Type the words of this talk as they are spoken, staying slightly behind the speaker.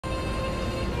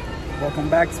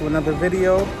Welcome back to another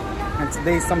video, and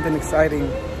today's something exciting.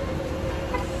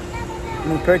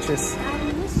 New purchase.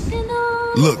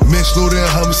 Look, man, slow down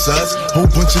homicides. Whole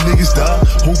bunch of niggas die,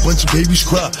 whole bunch of babies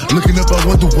cry. Looking up, I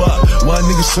wonder why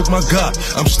niggas suck my God.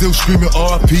 I'm still screaming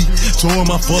RIP to all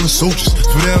my fallen soldiers.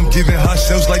 For them, I'm giving hot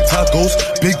shells like tacos.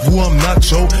 Big Woo, I'm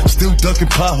nacho. Still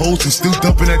ducking potholes and still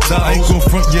dumping that Tahoe. I ain't gon'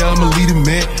 front, yeah, I'm a leader,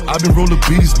 man. I've been rolling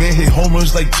beaters, man. Hit home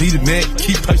runs like Jeter, man.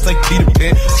 Keep pipes like Peter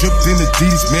Pan. Dripped in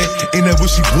Adidas, man. Ain't that what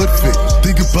she would fit?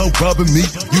 Think about robbing me,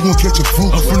 you gon' catch a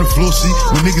fool. I'm from the floor seat,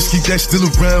 when niggas keep that still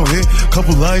around here.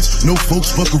 Couple lines, no folks.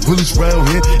 Fuck gorillas round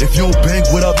here. If you don't bang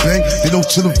what I bang, they don't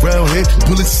chill around here.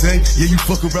 Bullets say, yeah, you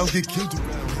fuck around, get killed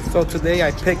around. So today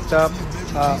I picked up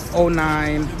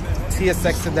 09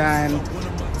 TSX sedan.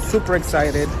 Super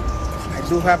excited. I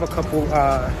do have a couple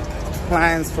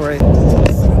plans for it.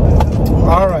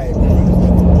 All right.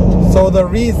 So the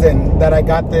reason that I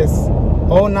got this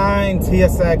 09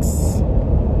 TSX,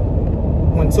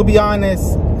 when to be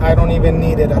honest, I don't even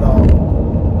need it at all.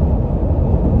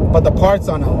 But the parts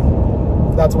on them,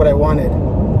 that's what I wanted.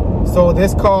 So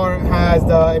this car has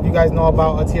the, if you guys know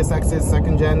about a TSX's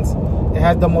second gens, it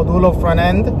has the modulo front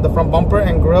end, the front bumper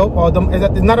and grille. Or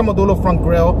it's not a modulo front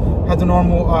grille, it has the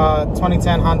normal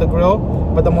 2010 Honda grille,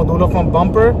 but the modulo front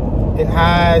bumper, it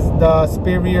has the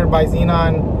superior by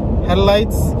Xenon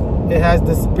headlights. It has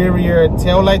the superior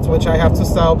tail lights, which I have to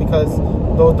sell because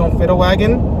those don't fit a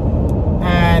wagon.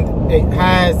 And it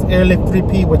has airlift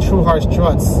 3P with true harsh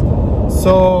struts.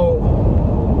 So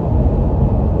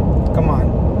come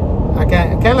on, I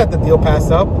can't let the deal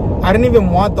pass up. I didn't even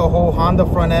want the whole Honda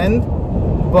front end,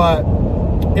 but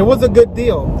it was a good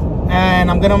deal,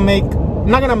 and I'm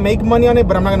not gonna make money on it,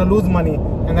 but I'm not gonna lose money,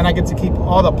 and then I get to keep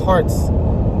all the parts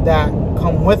that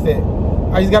come with it.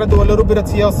 I just gotta do a little bit of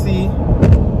TLC.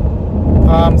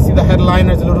 See, the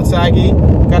headliner is a little saggy,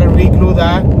 gotta re-glue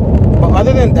that, but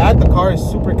other than that, the car is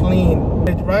super clean.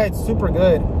 It rides super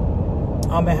good.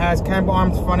 It has camber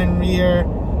arms front and rear.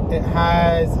 It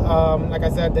has, like I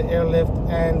said, the airlift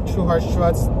and true harsh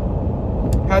struts.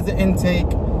 It has the intake.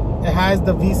 It has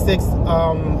the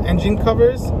V6 engine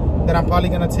covers that I'm probably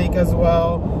gonna take as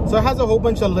well. So it has a whole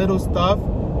bunch of little stuff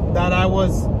that I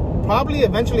was probably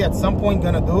eventually at some point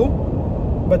gonna do,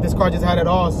 but this car just had it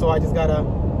all. So I just gotta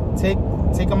take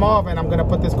them off, and I'm gonna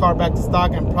put this car back to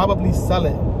stock and probably sell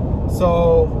it.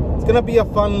 So it's gonna be a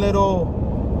fun little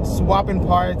swapping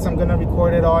parts. I'm gonna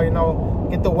record it all, you know,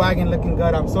 get the wagon looking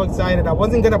good. I'm so excited. I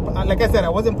wasn't gonna, like I said, I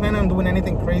wasn't planning on doing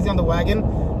anything crazy on the wagon.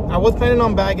 I was planning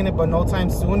on bagging it, but no time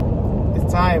soon.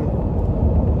 It's time.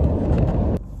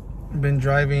 I've been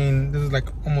driving, this is like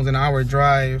almost an hour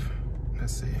drive.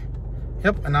 Let's see.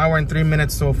 Yep, an hour and 3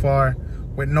 minutes so far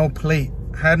with no plate.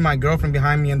 I had my girlfriend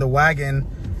behind me in the wagon,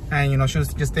 and you know, she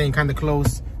was just staying kind of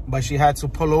close, but she had to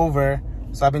pull over.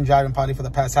 So I've been driving probably for the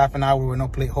past half an hour with no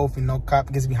plate. Hopefully no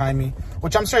cop gets behind me,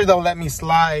 which I'm sure they'll let me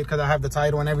slide because I have the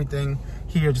title and everything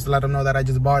here, just to let them know that I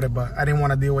just bought it, but I didn't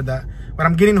want to deal with that. But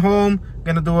I'm getting home,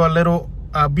 gonna do a little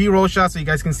B-roll shot so you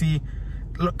guys can see.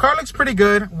 Car looks pretty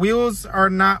good. Wheels are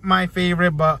not my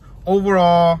favorite, but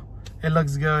overall it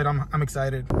looks good. I'm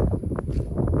excited.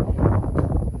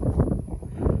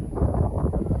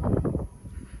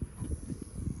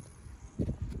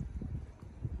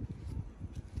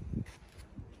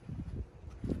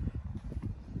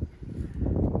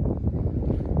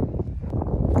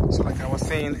 So like I was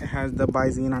saying, it has the by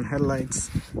Xenon headlights,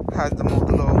 it has the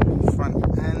modulo front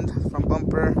end, front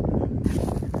bumper,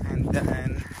 and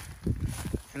then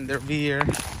in the rear,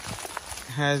 it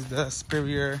has the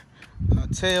superior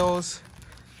tails,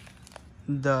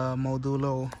 the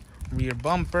modulo rear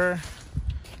bumper,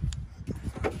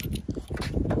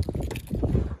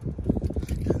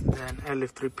 and then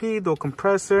airlift 3P, dual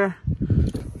compressor,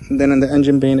 and then in the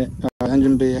engine bay,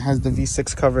 it has the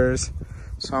V6 covers.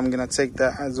 So I'm gonna take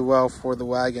that as well for the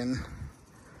wagon.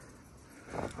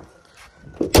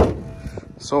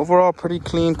 So overall, pretty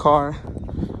clean car.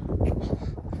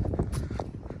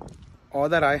 All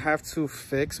that I have to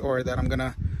fix, or that I'm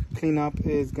gonna clean up,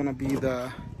 is gonna be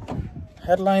the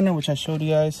headliner, which I showed you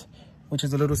guys, which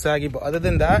is a little saggy, but other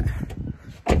than that,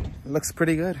 it looks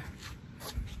pretty good.